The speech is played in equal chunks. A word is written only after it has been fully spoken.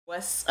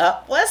What's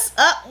up, what's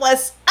up,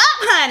 what's up,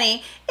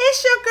 honey?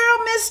 It's your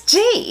girl, Miss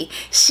G.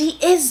 She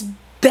is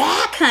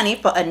back, honey,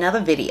 for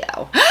another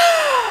video.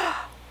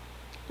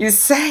 You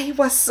say,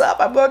 what's up?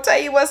 I'm going to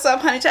tell you what's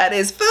up, honey. Child,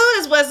 this food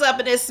is what's up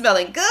and it's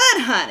smelling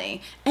good,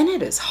 honey. And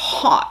it is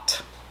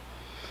hot.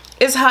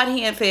 It's hot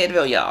here in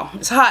Fayetteville, y'all.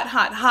 It's hot,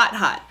 hot, hot,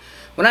 hot.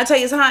 When I tell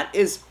you it's hot,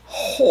 it's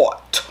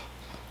hot.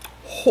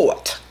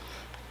 Hot.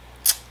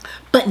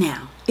 But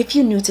now, if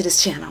you're new to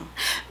this channel,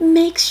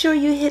 make sure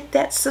you hit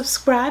that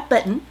subscribe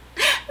button.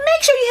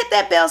 Make sure you hit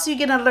that bell so you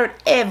get an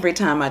alert every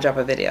time I drop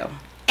a video.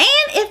 And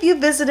if you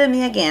visited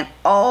me again,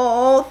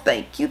 oh,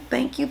 thank you,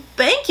 thank you,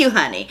 thank you,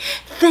 honey.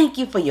 Thank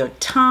you for your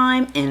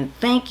time and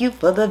thank you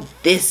for the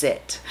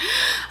visit.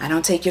 I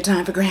don't take your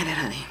time for granted,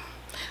 honey.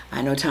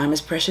 I know time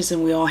is precious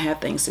and we all have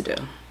things to do.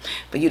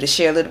 For you to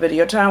share a little bit of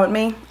your time with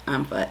me,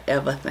 I'm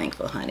forever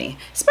thankful, honey.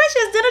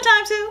 Especially it's dinner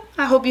time too.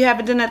 I hope you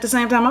having dinner at the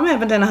same time I'm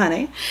having dinner,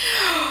 honey.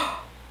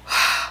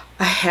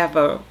 I have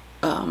a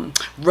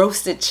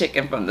roasted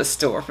chicken from the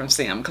store from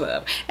Sam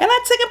Club. And I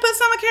took and put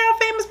some of Carol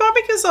Famous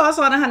barbecue sauce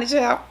on it, honey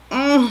child.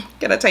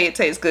 Can I tell you it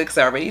tastes good because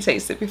I already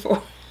tasted it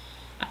before?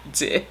 I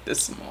did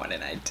this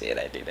morning. I did.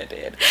 I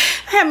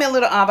had me a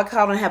little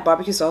avocado and I had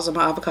barbecue sauce on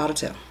my avocado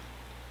too.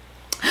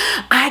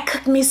 I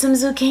cooked me some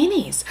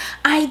zucchinis.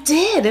 I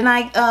did. And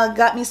I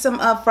got me some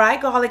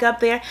fried garlic up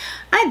there.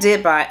 I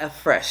did buy a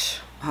fresh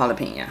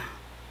jalapeno.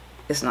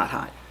 It's not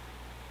hot.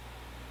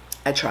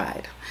 I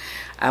tried.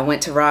 I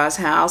went to Ra's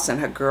house and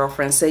her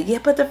girlfriend said, yeah,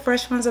 but the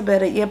fresh ones are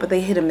better. Yeah, but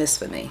they hit a miss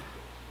for me.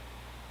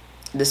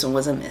 This one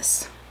was a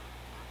miss.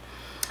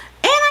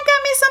 And I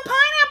got me some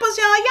pineapples,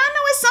 y'all. Y'all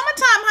know it's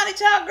summertime, honey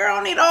child.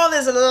 Girl need all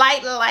this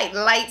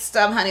light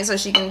stuff, honey, so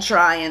she can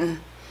try and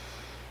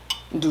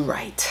do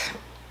right.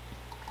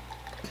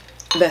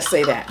 Let's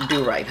say that.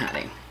 Do right,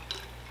 honey.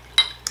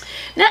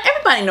 Now,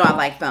 everybody know I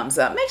like thumbs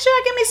up. Make sure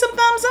I give me some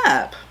thumbs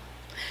up.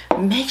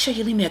 Make sure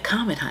you leave me a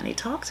comment, honey.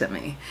 Talk to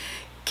me.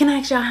 Can I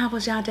ask y'all, how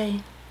was y'all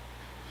day?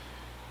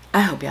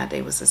 I hope y'all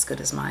day was as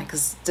good as mine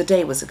because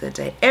today was a good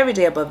day. Every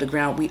day above the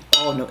ground, we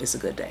all know it's a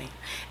good day.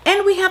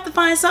 And we have to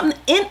find something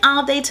in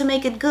our day to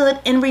make it good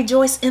and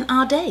rejoice in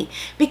our day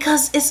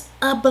because it's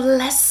a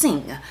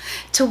blessing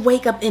to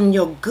wake up in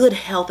your good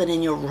health and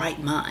in your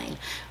right mind.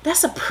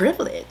 That's a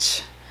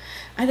privilege.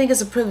 I think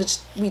it's a privilege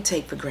we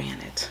take for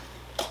granted.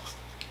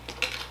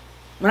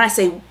 When I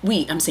say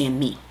we, I'm saying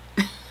me.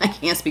 I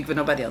can't speak for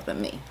nobody else but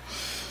me.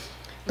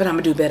 But I'm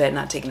going to do better at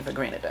not taking it for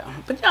granted, though.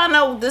 But y'all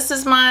know this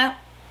is my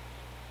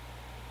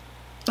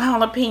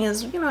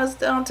jalapenos. You know, it's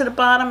down to the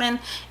bottom, and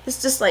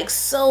it's just, like,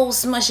 so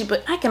smushy.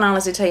 But I can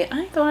honestly tell you,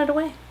 I ain't throwing it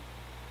away.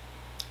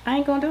 I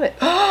ain't going to do it.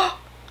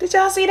 Did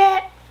y'all see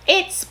that?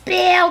 It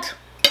spilled.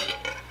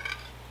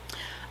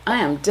 I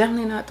am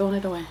definitely not throwing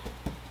it away.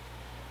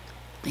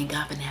 Thank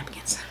God for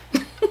napkins.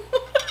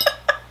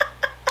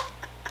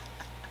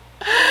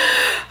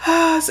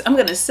 So I'm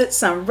going to sit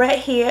some right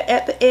here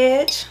at the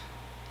edge.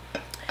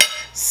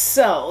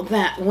 So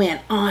that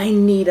when I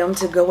need them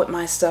to go with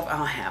my stuff,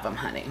 I'll have them,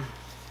 honey.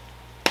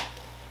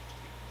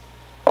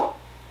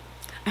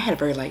 I had a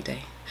very light day.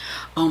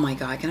 Oh my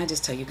God, can I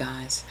just tell you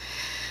guys?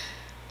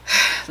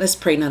 Let's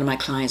pray none of my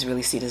clients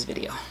really see this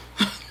video.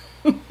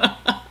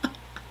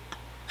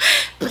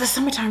 But the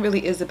summertime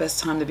really is the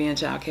best time to be in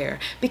child care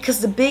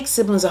because the big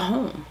siblings are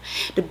home.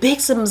 The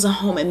big siblings are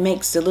home. It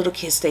makes the little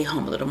kids stay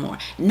home a little more.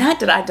 Not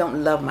that I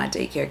don't love my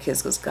daycare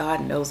kids because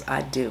God knows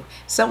I do.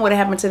 Something would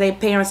have happened today,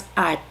 parents,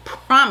 I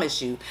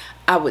promise you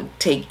I would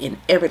take in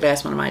every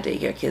last one of my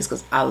daycare kids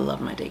because I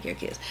love my daycare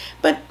kids.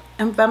 But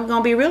if I'm going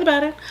to be real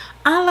about it,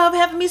 I love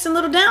having me some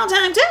little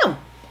downtime too.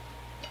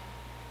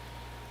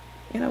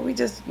 You know, we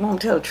just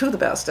won't tell the truth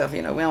about stuff.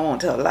 You know, we don't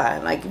want to tell a lie.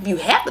 Like if you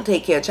have to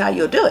take care of a child,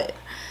 you'll do it.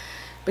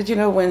 But you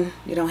know, when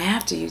you don't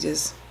have to, you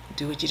just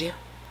do what you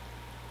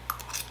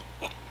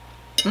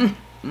do.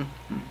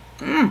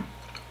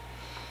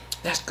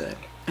 That's good.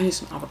 I need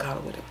some avocado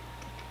with it.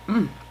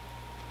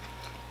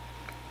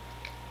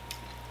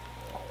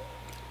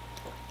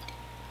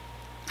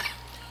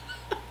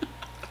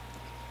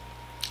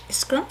 It's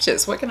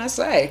scrumptious. What can I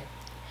say?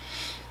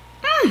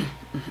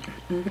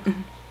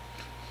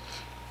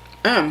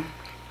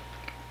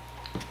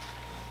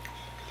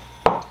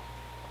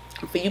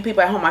 For you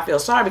people at home, I feel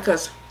sorry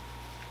because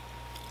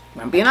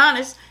I'm being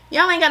honest,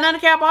 y'all ain't got none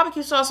of Carol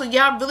barbecue sauce, so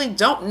y'all really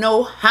don't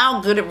know how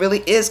good it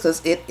really is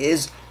because it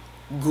is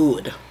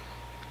good.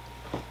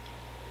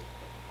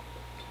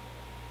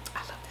 I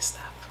love this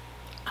stuff.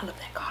 I love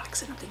that garlic.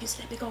 Sitting up there, you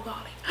see that big old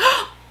garlic.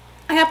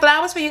 I got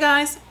flowers for you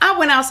guys. I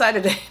went outside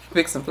today to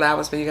pick some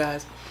flowers for you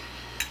guys.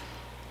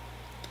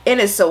 It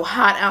is so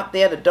hot out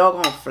there, the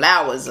doggone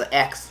flowers are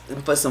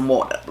asking for some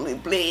water.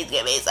 Please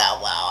give me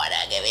some water.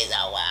 Give me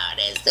some water.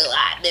 It's too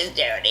hot this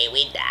journey.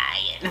 We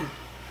dying.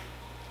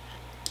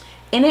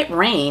 And it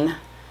rained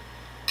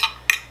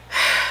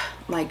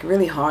like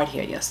really hard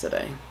here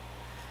yesterday,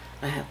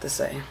 I have to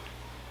say.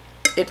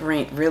 It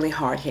rained really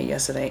hard here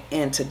yesterday,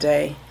 and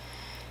today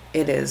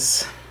it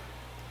is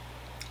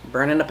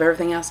burning up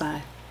everything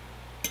outside.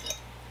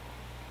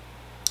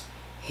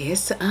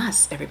 Here's to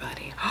us,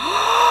 everybody.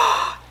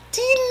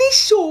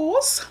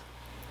 delicious.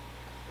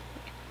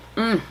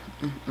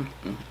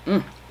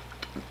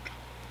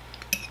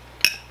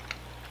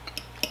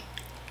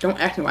 Don't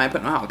ask me why I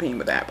put no jalapeno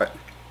with that, but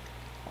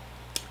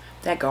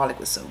that garlic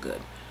was so good.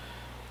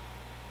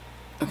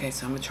 Okay,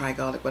 so I'm gonna try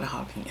garlic with a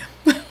jalapeno.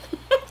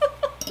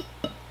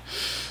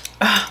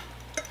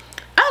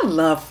 I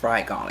love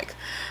fried garlic.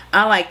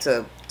 I like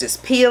to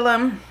just peel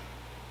them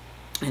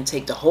and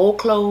take the whole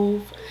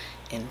clove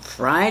and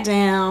fry it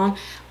down,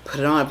 put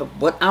it on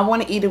what I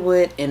want to eat it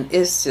with, and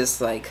it's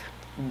just like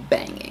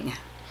banging.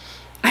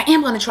 I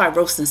am going to try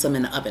roasting some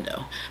in the oven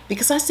though,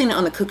 because I've seen it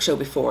on the cook show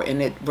before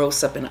and it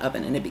roasts up in the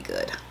oven and it'd be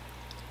good.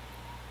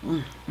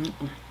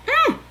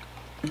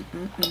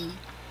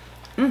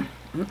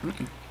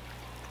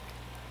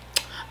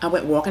 I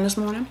went walking this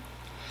morning.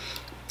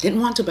 Didn't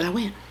want to, but I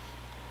went.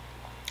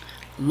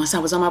 Once I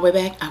was on my way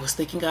back, I was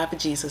thanking God for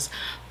Jesus,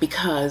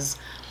 because,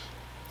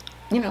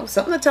 you know,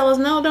 something to tell us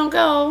no, don't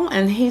go.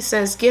 And he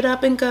says, get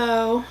up and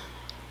go.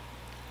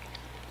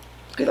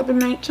 Get up and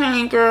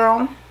maintain,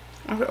 girl.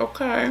 I said,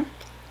 okay.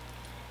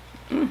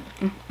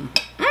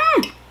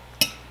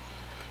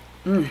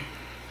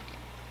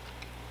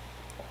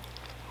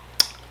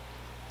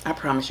 I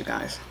promise you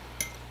guys,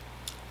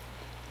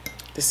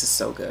 this is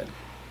so good.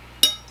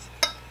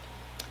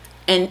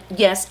 And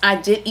yes, I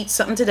did eat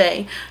something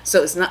today,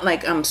 so it's not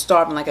like I'm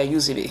starving like I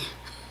usually be.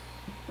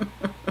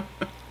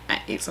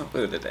 I ate some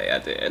food today, I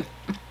did.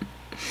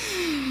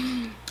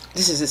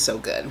 This is just so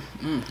good.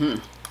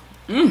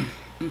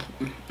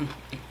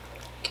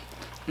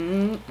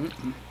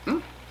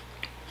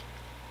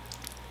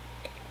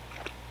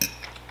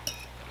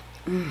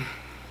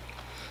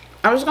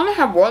 I was gonna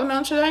have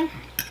watermelon today.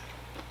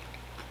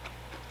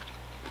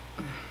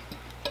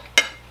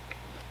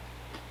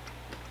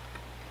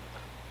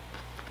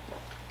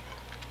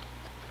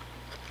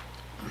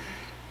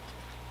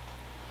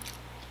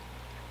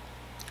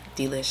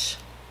 Delish.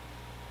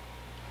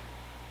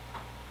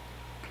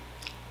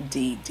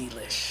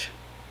 Delish.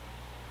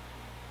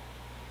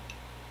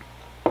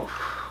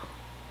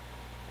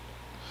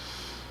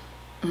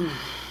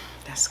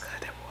 That's good,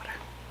 that water.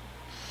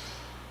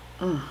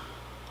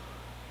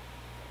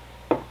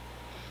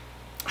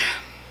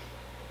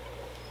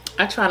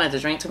 I try not to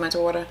drink too much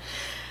water.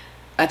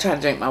 I try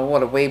to drink my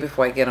water way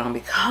before I get on,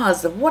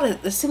 because the water,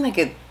 it seems like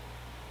it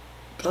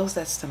blows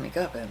that stomach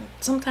up, and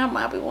sometimes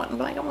I'll be wanting,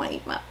 like, I want to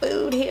eat my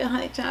food here,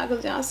 honey child,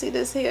 because y'all see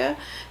this here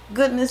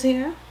goodness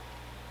here.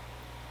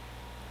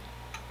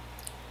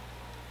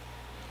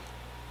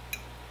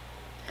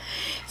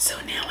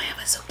 So now I have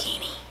a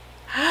zucchini.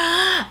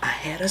 I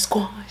had a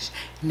squash,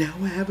 now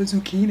I have a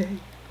zucchini.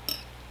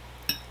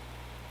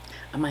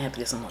 I might have to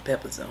get some more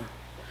peppers though,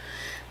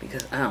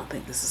 because I don't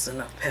think this is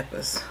enough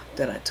peppers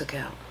that I took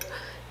out.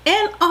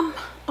 And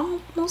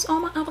almost all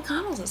my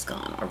avocados is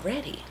gone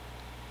already.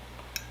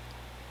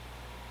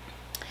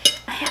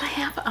 I had a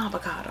half an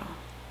avocado.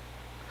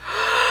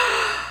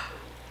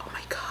 Oh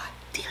my God,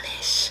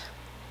 delish.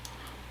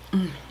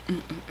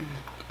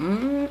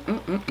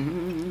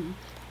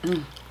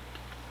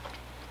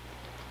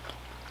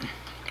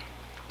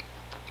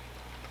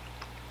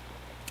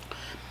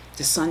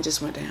 The sun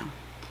just went down.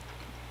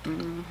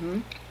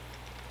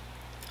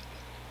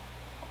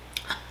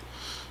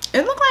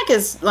 It looked like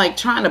it's like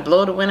trying to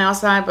blow the wind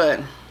outside, but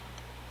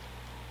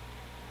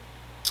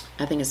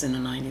I think it's in the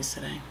 90s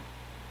today.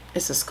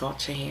 It's a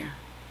sculpture here.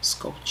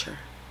 Sculpture.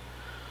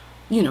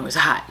 You know, it's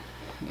hot.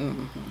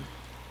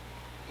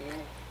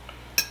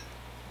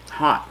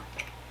 Hot.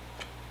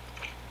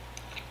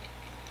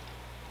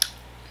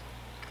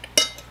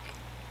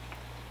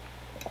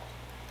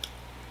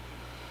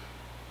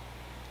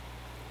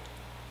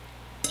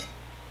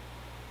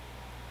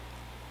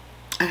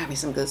 I got me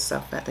some good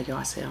stuff at the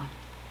yard sale.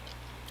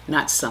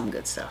 Not some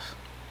good stuff.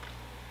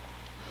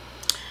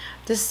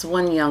 This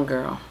one young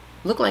girl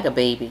looked like a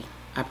baby.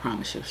 I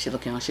promise you. She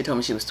looked young. She told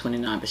me she was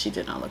 29, but she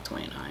did not look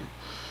 29.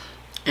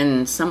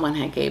 And someone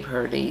had gave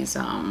her these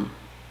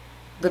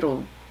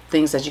little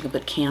things that you can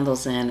put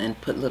candles in and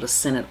put little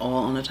scented oil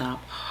on the top.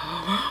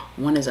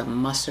 One is a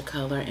mustard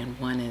color and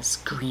one is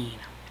green.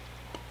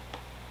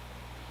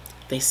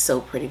 They so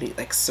pretty, they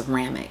like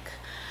ceramic.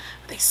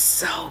 They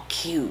so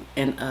cute.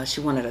 And she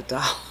wanted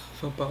 $1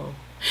 for both,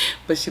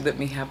 but she let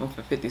me have them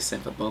for 50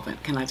 cents for both.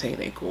 And can I tell you,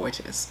 they're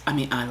gorgeous. I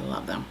mean, I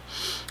love them.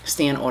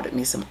 Stan ordered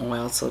me some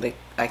oil so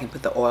I can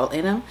put the oil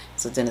in them,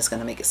 so then it's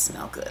gonna make it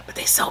smell good. But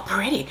they're so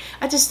pretty.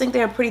 I just think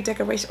they're a pretty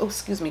decoration. Oh,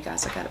 excuse me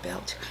guys, I got a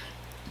belch.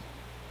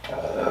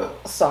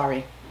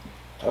 Sorry.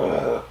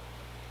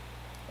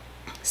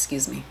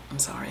 Excuse me, I'm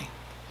sorry.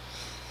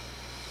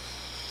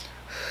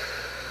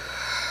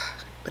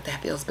 But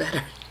that feels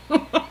better.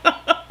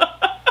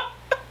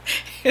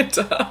 It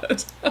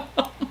does.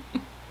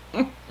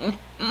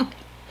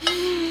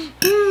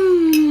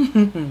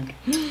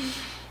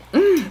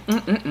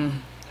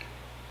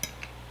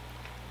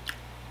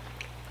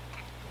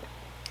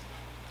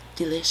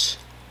 Delish.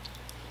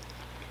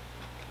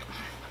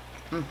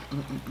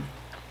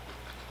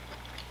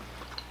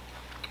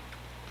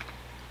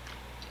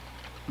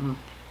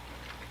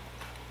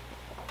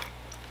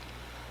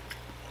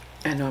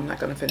 I know I'm not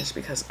going to finish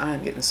because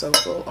I'm getting so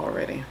full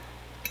already.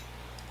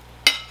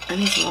 I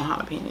need some more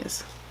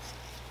jalapenos.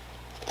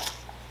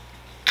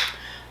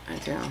 I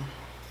do.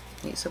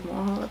 Need some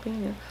more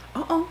jalapenos.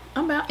 Uh-oh,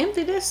 I'm about to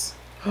empty this.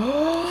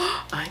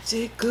 Oh, I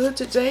did good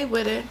today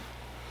with it.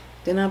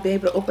 Then I'll be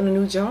able to open a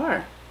new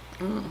jar.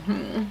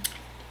 Mm-hmm.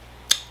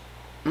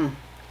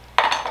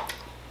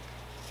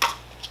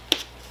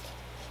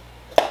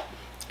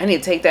 I need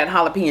to take that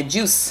jalapeno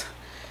juice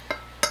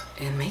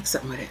and make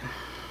something with it.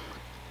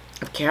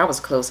 If Carol was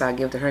close, I'd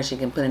give it to her. She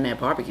can put in that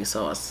barbecue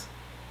sauce.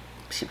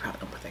 She probably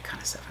don't put that kind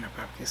of stuff in her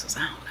barbecue sauce.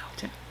 I don't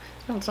know.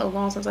 It's been so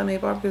long since I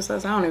made barbecue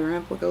sauce. I don't even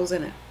remember what goes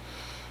in it.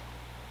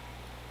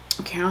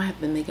 Carol has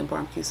been making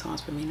barbecue sauce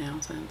for me now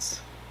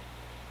since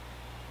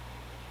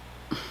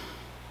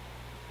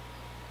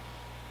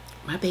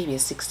my baby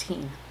is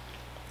 16.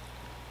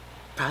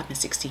 Probably been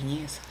 16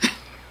 years.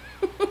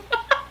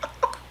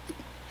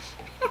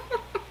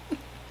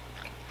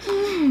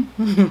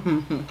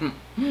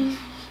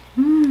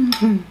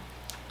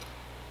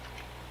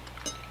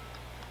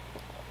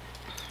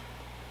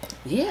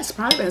 Yes,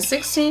 probably been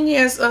 16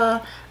 years.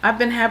 I've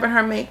been having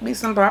her make me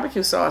some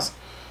barbecue sauce,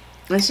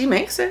 and she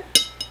makes it.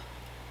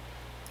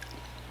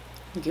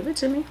 Give it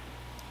to me.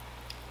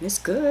 It's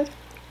good.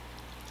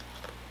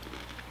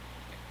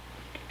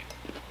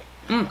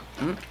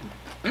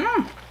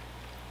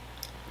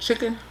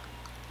 Chicken.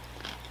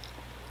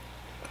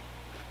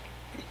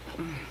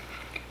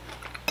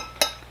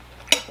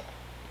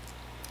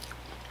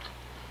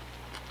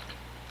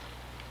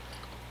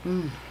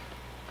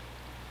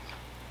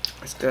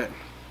 It's good.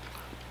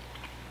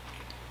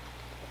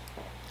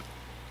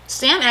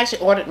 Stan actually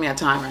ordered me a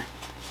timer.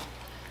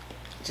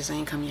 It just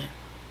ain't come yet.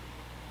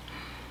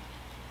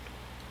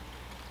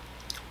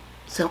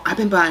 So I've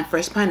been buying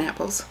fresh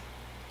pineapples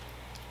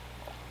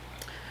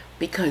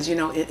because, you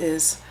know, it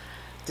is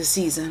the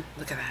season.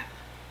 Look at that.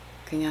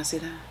 Can y'all see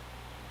that?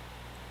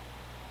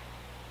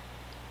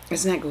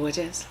 Isn't that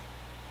gorgeous?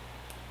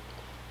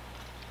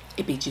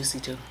 It'd be juicy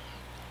too.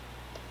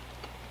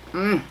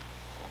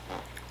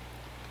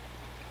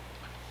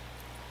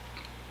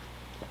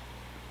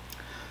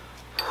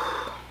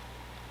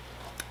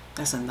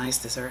 That's a nice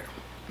dessert.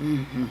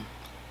 I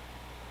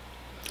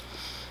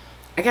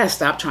gotta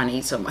stop trying to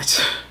eat so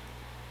much.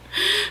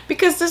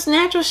 Because this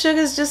natural sugar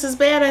is just as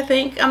bad, I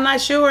think. I'm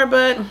not sure,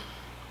 but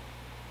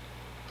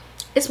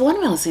it's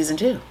watermelon season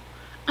too.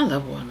 I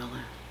love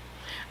watermelon.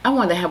 I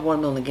wanted to have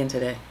watermelon again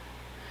today,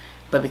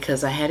 but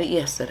because I had it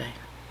yesterday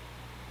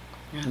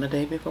and the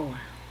day before,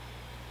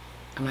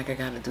 I'm like, I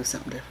gotta do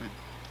something different.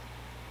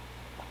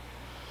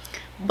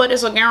 But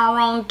it's a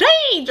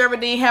guarantee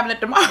Geraldine having it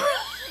tomorrow.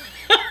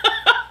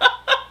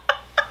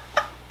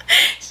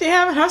 She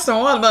having her some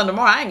watermelon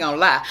tomorrow. I ain't gonna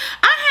lie.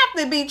 I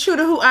have to be true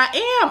to who I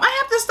am. I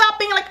have to stop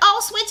being like,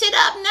 oh, switch it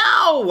up.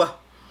 No.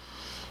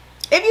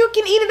 If you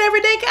can eat it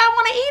every day, I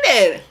want to eat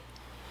it.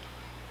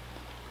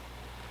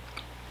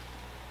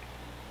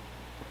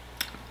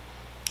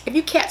 If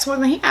you cats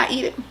wasn't here, I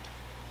eat it.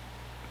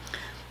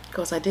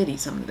 Because I did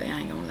eat something today. I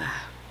ain't gonna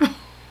lie.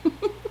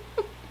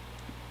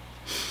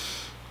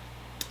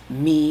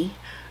 Me,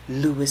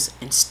 Lewis,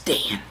 and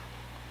Stan.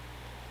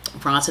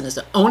 Bronson is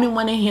the only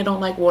one in here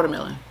don't like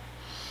watermelon.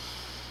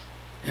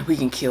 And we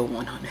can kill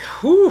one on it.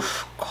 Whew,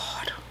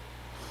 God.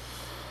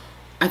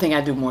 I think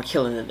I do more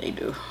killing than they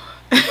do.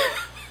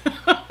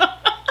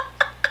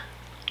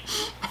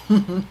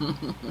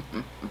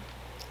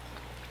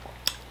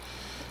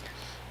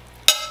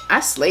 I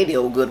slay the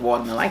old good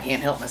watermelon. I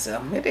can't help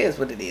myself. It is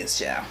what it is,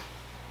 child.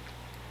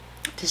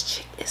 This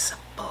chick is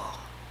full.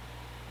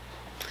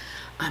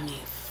 I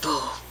mean,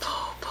 full.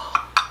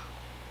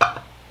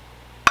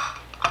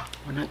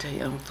 When I tell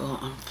you I'm full,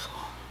 I'm full.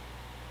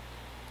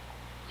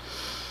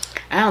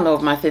 I don't know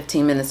if my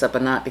 15 minutes up or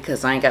not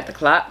because I ain't got the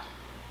clock.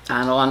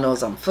 All I know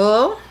is I'm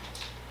full.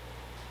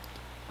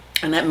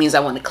 And that means I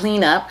want to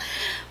clean up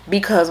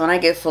because when I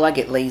get full, I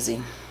get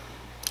lazy.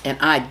 And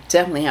I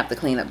definitely have to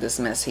clean up this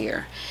mess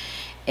here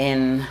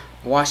and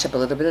wash up a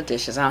little bit of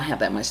dishes. I don't have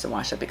that much to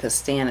wash up because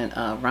Stan and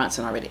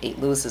Ronson already ate.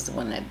 Lewis is the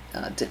one that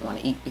didn't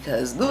want to eat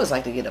because Lewis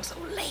liked to get up so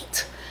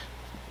late.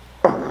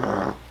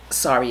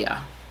 Sorry,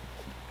 y'all.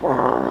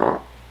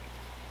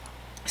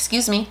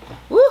 Excuse me.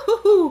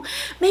 Woo-hoo-hoo.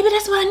 Maybe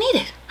that's what I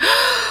needed.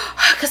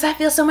 Because I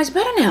feel so much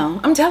better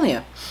now. I'm telling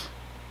you.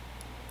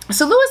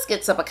 So Lewis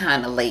gets up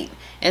kind of late.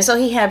 And so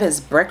he have his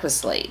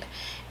breakfast late.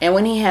 And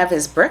when he have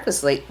his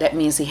breakfast late, that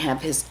means he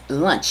have his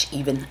lunch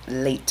even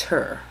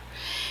later.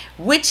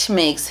 Which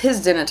makes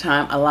his dinner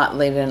time a lot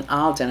later than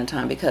our dinner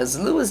time. Because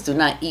Lewis do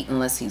not eat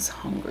unless he's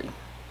hungry.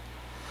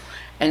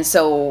 And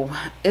so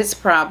it's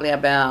probably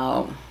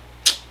about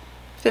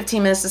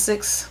 15 minutes to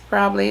 6.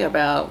 Probably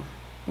about...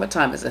 What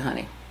time is it,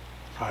 honey?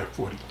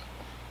 5:40.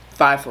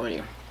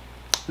 5:40.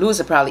 Lewis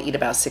will probably eat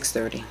about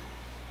 6:30.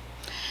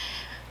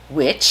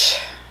 Which,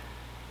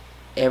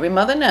 every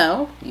mother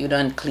know, you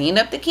done clean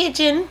up the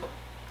kitchen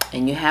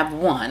and you have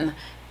one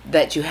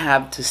that you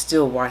have to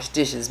still wash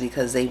dishes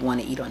because they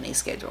want to eat on their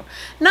schedule.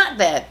 Not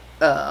that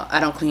I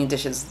don't clean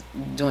dishes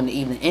during the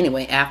evening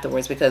anyway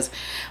afterwards because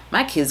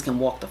my kids can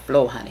walk the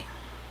floor, honey.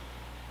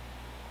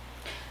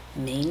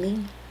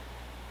 Mainly,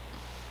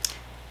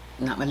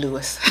 not my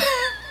Lewis.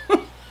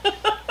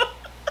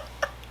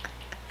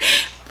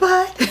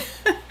 But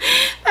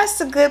that's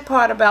the good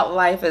part about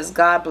life, is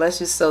God bless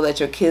you so that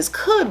your kids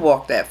could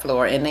walk that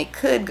floor and they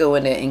could go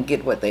in there and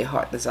get what their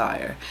heart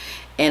desire,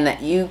 and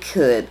that you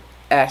could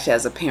actually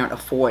as a parent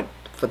afford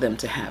for them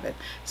to have it.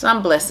 So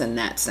I'm blessed in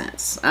that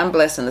sense. I'm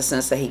blessed in the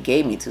sense that he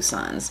gave me 2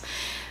 sons.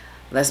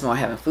 Less more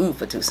having food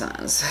for 2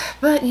 sons.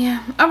 But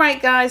yeah. All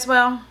right, guys.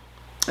 Well,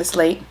 it's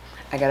late.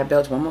 I got to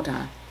belch one more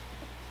time.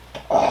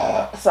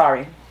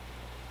 Sorry.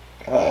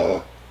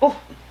 Oh.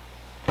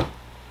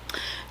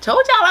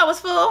 Told y'all I was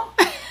full.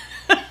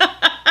 Now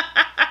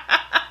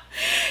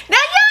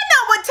y'all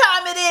know what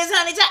time it is,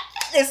 honey.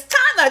 It's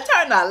time to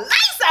turn the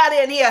lights out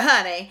in here,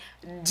 honey.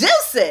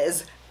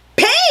 Deuces.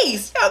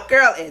 Peace. Your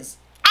girl is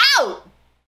out.